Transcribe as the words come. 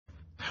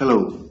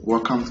Hello,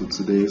 welcome to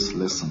today's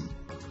lesson.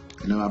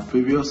 In our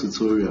previous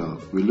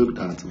tutorial, we looked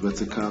at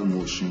vertical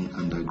motion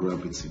under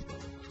gravity.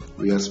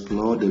 We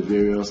explored the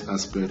various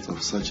aspects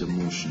of such a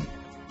motion,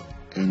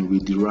 and we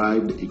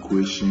derived the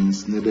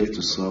equations needed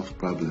to solve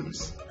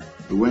problems.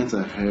 We went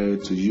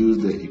ahead to use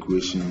the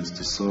equations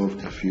to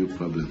solve a few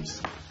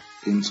problems.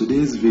 In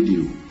today's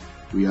video,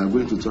 we are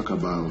going to talk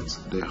about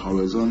the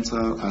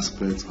horizontal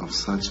aspect of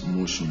such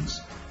motions,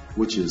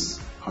 which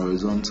is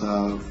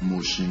horizontal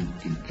motion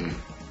in air.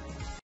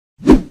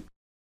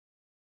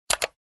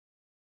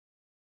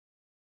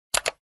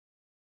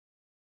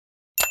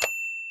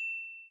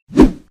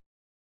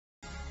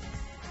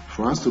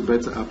 For us to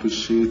better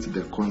appreciate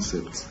the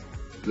concept,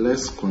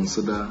 let's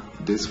consider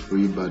this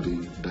free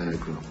body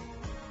diagram.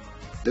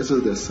 This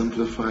is the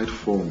simplified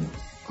form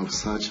of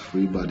such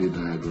free body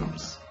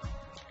diagrams.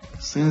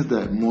 Since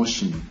the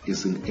motion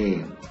is in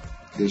air,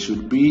 there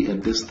should be a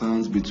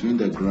distance between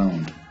the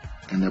ground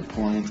and the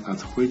point at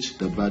which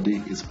the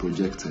body is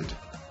projected,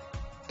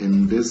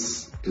 and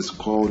this is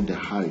called the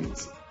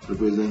height,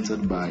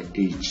 represented by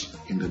h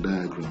in the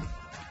diagram.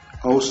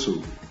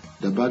 Also,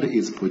 the body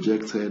is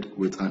projected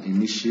with an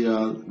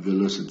initial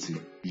velocity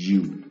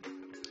u.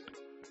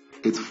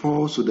 It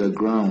falls to the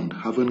ground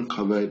having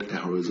covered a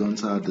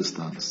horizontal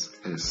distance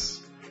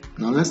s.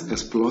 Now let's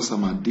explore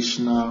some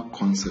additional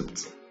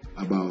concepts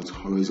about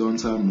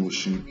horizontal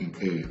motion in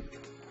air.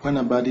 When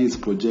a body is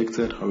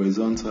projected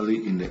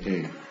horizontally in the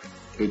air,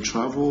 it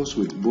travels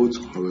with both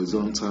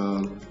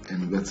horizontal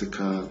and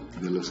vertical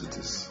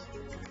velocities.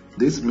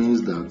 This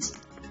means that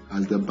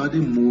as the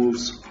body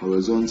moves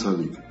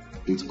horizontally,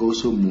 it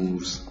also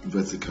moves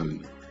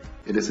vertically.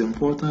 It is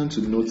important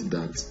to note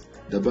that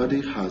the body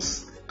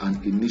has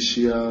an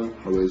initial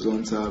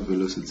horizontal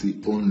velocity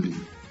only,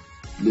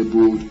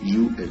 labeled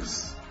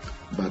ux,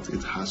 but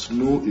it has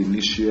no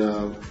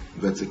initial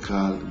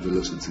vertical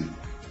velocity,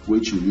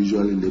 which we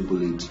usually label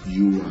it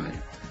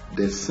uy.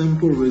 The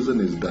simple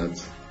reason is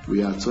that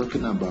we are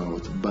talking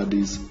about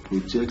bodies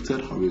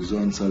projected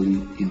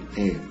horizontally in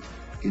air.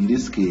 In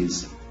this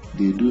case,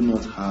 they do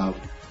not have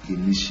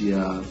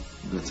initial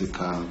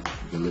vertical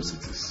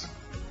velocities.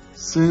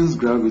 Since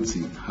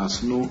gravity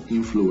has no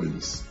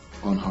influence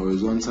on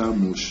horizontal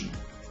motion,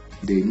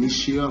 the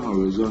initial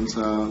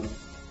horizontal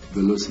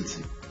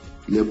velocity,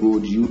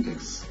 labeled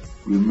ux,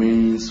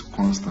 remains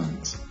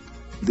constant.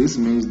 This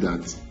means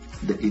that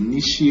the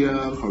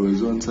initial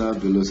horizontal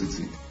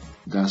velocity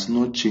does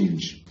not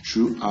change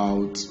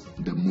throughout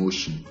the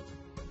motion.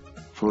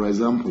 For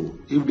example,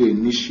 if the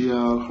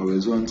initial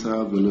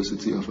horizontal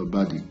velocity of a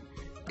body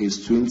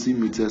is 20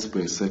 meters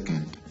per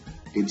second,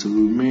 it will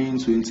remain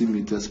 20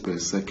 meters per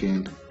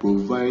second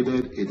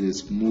provided it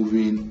is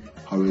moving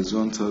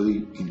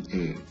horizontally in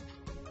air.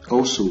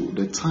 Also,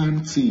 the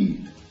time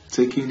t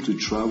taken to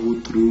travel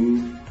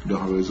through the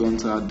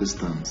horizontal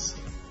distance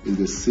is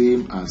the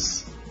same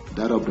as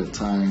that of the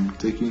time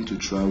taken to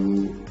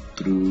travel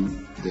through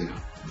the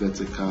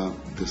vertical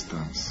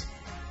distance.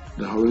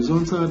 The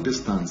horizontal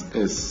distance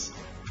s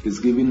is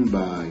given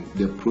by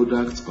the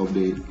product of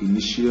the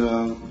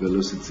initial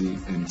velocity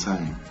and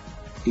time.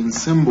 In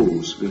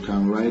symbols, we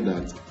can write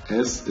that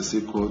s is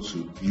equal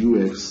to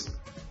ux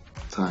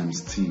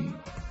times t.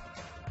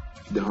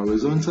 The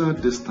horizontal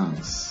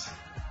distance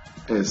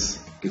s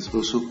is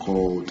also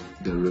called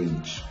the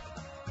range.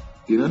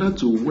 In order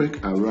to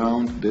work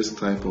around this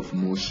type of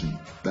motion,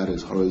 that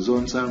is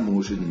horizontal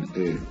motion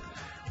in air,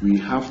 we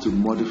have to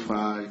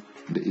modify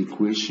the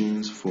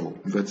equations for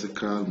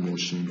vertical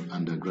motion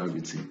under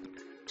gravity.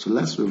 So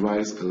let's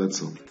revise a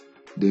little.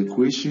 The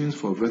equations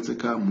for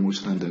vertical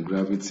motion under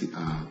gravity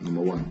are: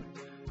 number 1,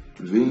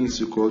 v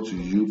is equal to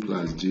u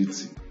plus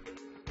gt.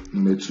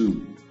 Number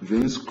 2,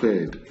 v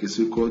squared is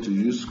equal to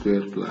u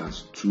squared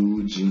plus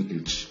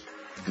 2gh.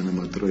 And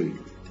number 3,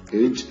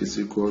 h is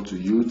equal to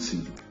ut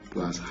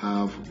plus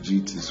half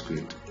gt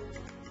squared.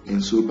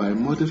 And so by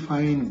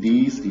modifying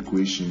these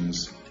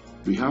equations,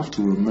 we have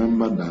to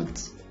remember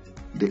that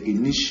the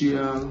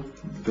initial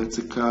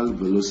vertical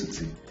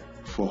velocity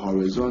for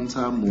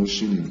horizontal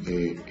motion in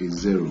air is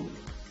 0.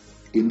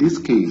 In this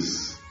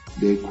case,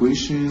 the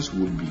equations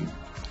would be: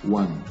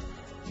 1,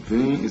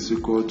 v is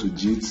equal to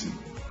gt,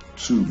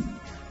 2,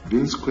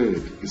 v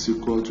squared is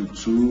equal to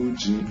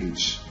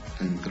 2gh,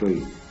 and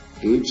 3,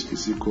 h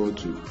is equal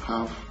to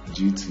half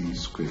gt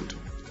squared.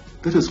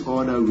 This is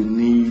all that we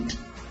need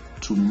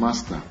to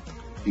master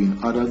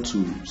in order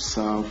to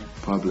solve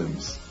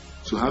problems.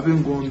 So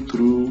having gone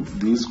through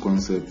these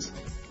concepts,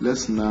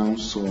 let's now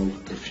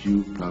solve a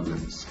few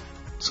problems.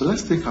 So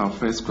let's take our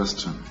first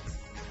question.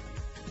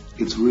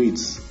 It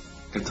reads: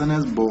 a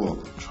tennis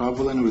ball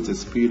traveling with a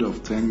speed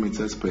of 10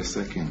 meters per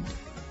second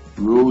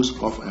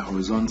rolls off a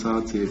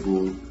horizontal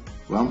table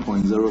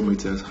 1.0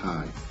 meters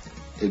high.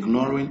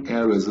 Ignoring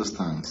air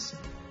resistance,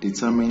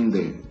 determine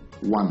the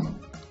 1.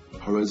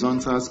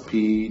 Horizontal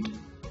speed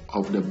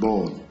of the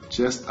ball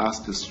just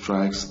as it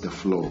strikes the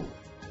floor.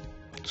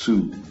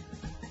 2.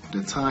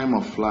 The time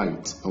of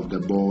flight of the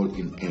ball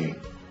in air.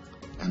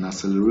 An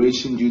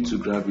acceleration due to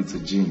gravity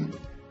g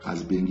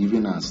has been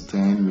given as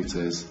 10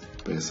 meters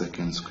per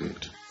second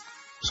squared.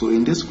 So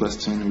in this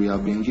question, we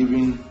have been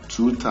given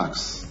two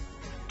tasks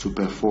to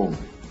perform.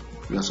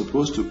 We are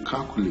supposed to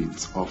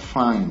calculate or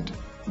find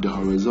the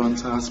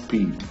horizontal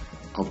speed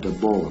of the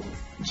ball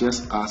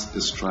just as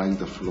it strikes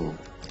the floor.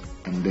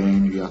 And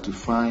then we have to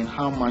find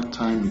how much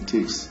time it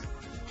takes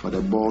for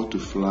the ball to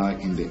fly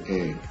in the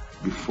air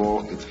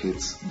before it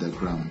hits the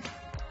ground.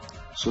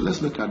 So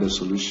let's look at the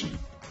solution.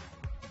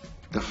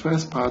 The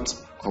first part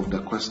of the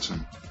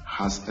question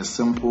has a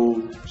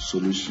simple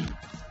solution.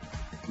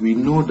 We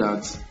know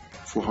that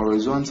for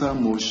horizontal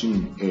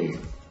motion in air,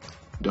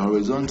 the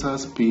horizontal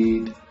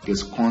speed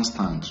is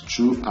constant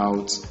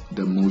throughout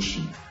the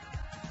motion.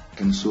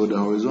 And so the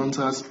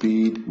horizontal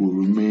speed will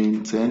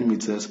remain 10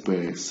 meters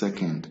per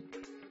second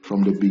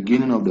from the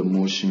beginning of the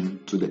motion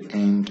to the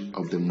end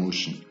of the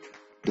motion.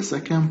 The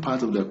second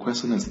part of the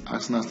question is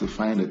asking us to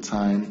find the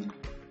time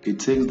it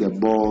takes the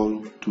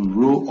ball to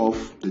roll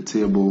off the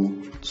table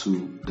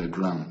to the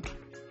ground.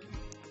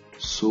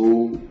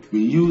 So we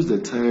use the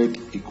third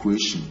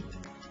equation,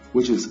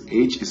 which is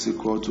h is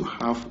equal to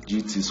half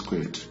gt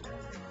squared.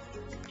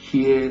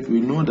 Here we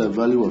know the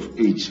value of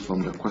h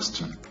from the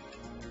question.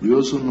 We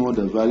also know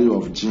the value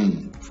of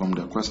g from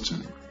the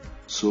question.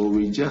 So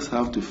we just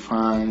have to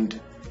find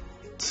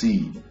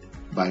t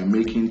by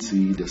making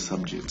t the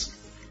subject.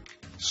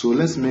 So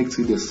let's make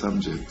t the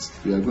subject.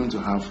 We are going to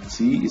have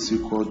t is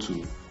equal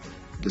to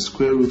the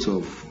square root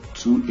of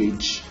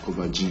 2h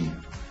over g.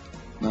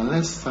 Now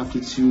let's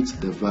substitute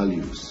the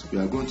values. We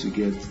are going to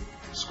get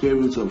square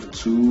root of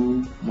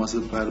 2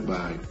 multiplied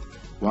by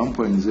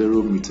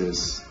 1.0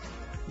 meters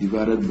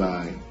divided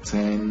by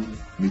 10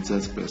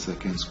 meters per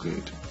second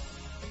squared.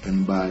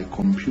 And by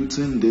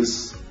computing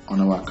this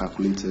on our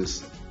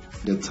calculators,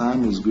 the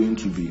time is going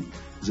to be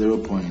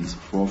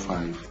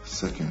 0.45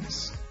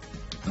 seconds.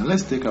 Now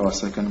let's take our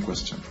second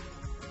question.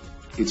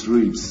 It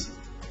reads,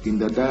 in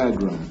the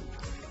diagram,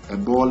 a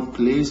ball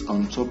placed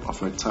on top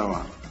of a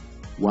tower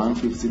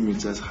 150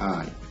 meters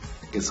high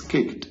is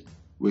kicked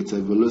with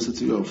a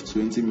velocity of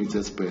 20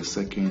 meters per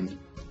second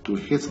to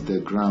hit the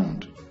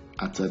ground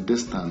at a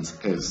distance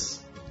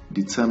s.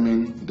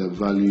 Determine the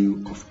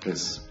value of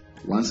s.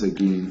 Once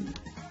again,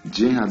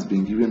 J has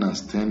been given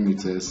as 10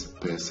 meters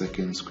per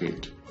second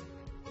squared.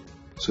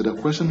 So the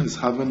question is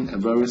having a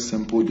very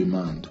simple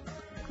demand.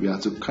 We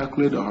have to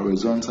calculate the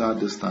horizontal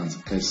distance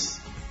s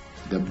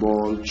the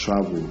ball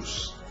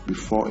travels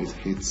before it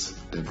hits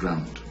the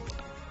ground.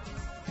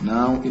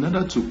 Now, in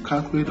order to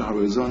calculate the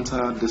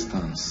horizontal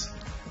distance,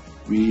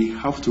 we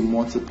have to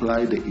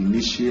multiply the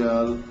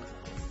initial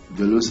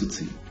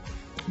velocity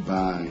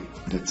by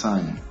the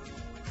time.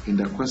 In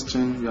the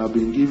question, we have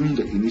been given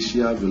the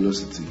initial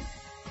velocity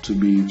to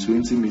be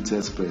 20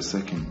 meters per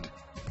second,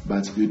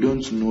 but we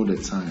don't know the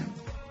time.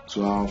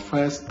 So our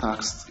first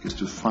task is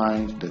to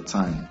find the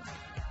time.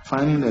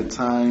 Finding the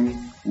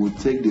time will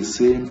take the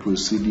same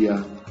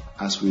procedure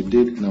as we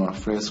did in our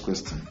first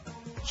question.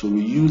 So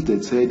we use the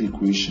third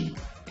equation,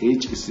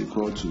 h is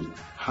equal to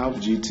half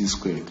gt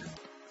squared,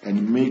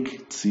 and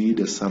make t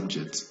the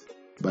subject.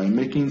 By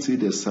making t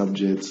the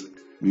subject,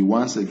 we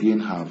once again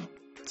have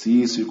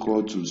t is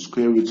equal to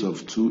square root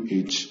of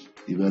 2h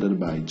divided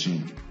by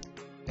g.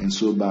 And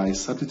so by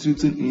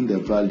substituting in the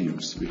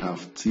values, we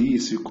have t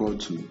is equal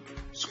to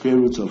square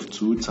root of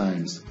 2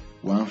 times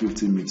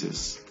 150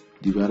 meters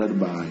divided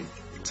by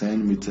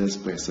 10 meters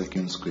per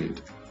second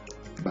squared.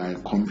 By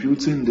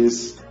computing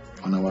this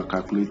on our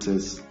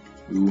calculators,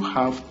 we will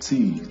have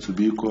t to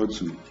be equal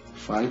to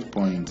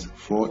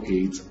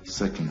 5.48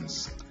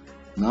 seconds.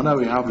 Now that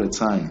we have the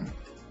time,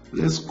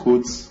 let's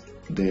quote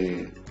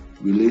the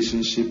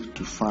relationship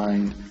to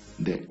find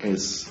the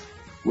s,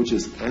 which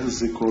is s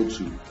is equal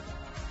to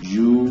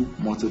u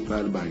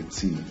multiplied by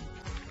t.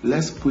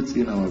 Let's put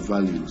in our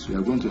values. We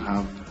are going to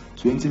have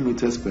 20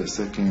 meters per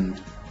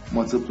second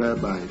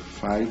multiplied by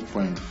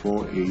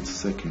 5.48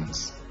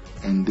 seconds,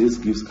 and this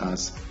gives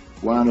us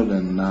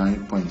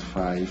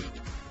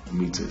 109.5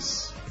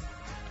 meters.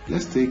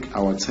 Let's take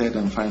our third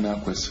and final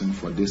question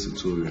for this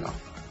tutorial.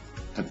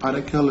 A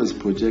particle is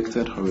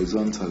projected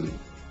horizontally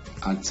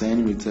at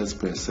 10 meters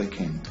per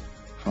second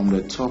from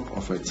the top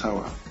of a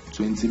tower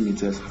 20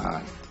 meters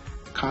high.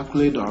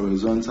 Calculate the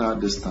horizontal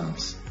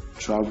distance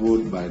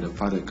traveled by the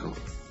particle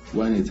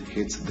when it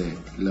hits the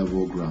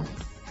level ground.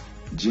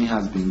 G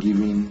has been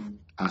given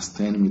as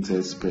 10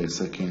 meters per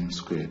second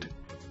squared.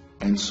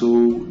 And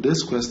so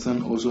this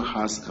question also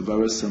has a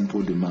very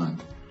simple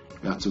demand.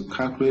 We have to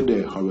calculate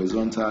the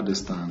horizontal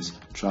distance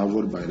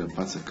traveled by the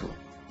particle,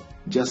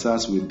 just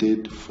as we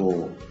did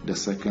for the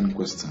second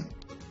question.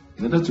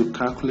 In order to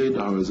calculate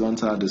the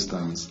horizontal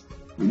distance,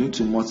 we need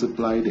to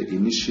multiply the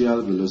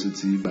initial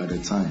velocity by the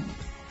time.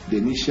 The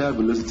initial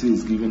velocity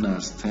is given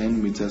as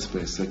 10 meters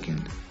per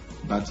second,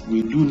 but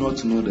we do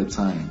not know the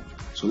time.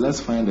 So let's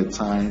find the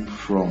time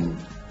from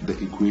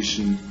the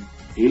equation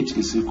h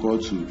is equal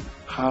to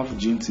half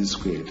gt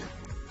squared.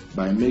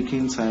 By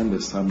making time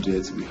the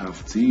subject, we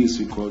have t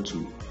is equal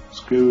to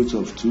square root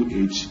of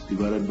 2h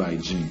divided by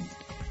g.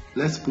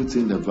 Let's put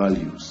in the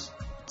values.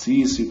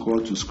 T is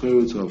equal to square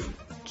root of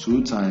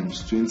 2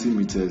 times 20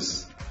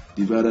 meters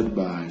divided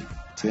by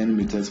 10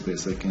 meters per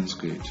second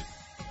squared,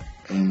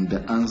 and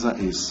the answer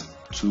is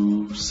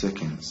 2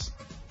 seconds.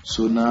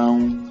 So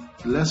now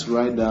let's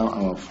write down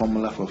our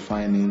formula for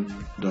finding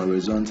the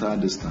horizontal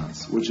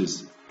distance, which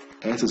is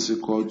S is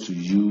equal to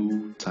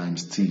U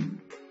times T.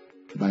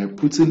 By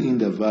putting in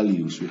the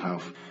values, we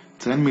have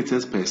 10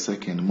 meters per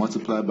second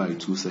multiplied by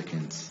 2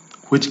 seconds,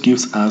 which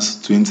gives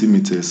us 20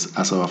 meters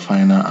as our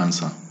final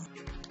answer.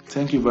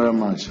 Thank you very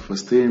much for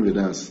staying with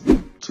us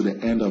to the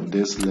end of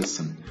this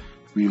lesson.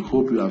 We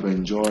hope you have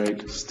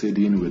enjoyed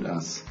studying with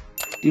us.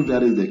 If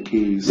that is the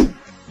case,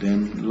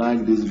 then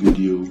like this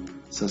video,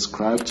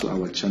 subscribe to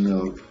our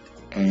channel,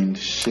 and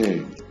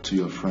share to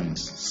your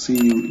friends.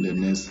 See you in the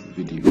next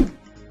video.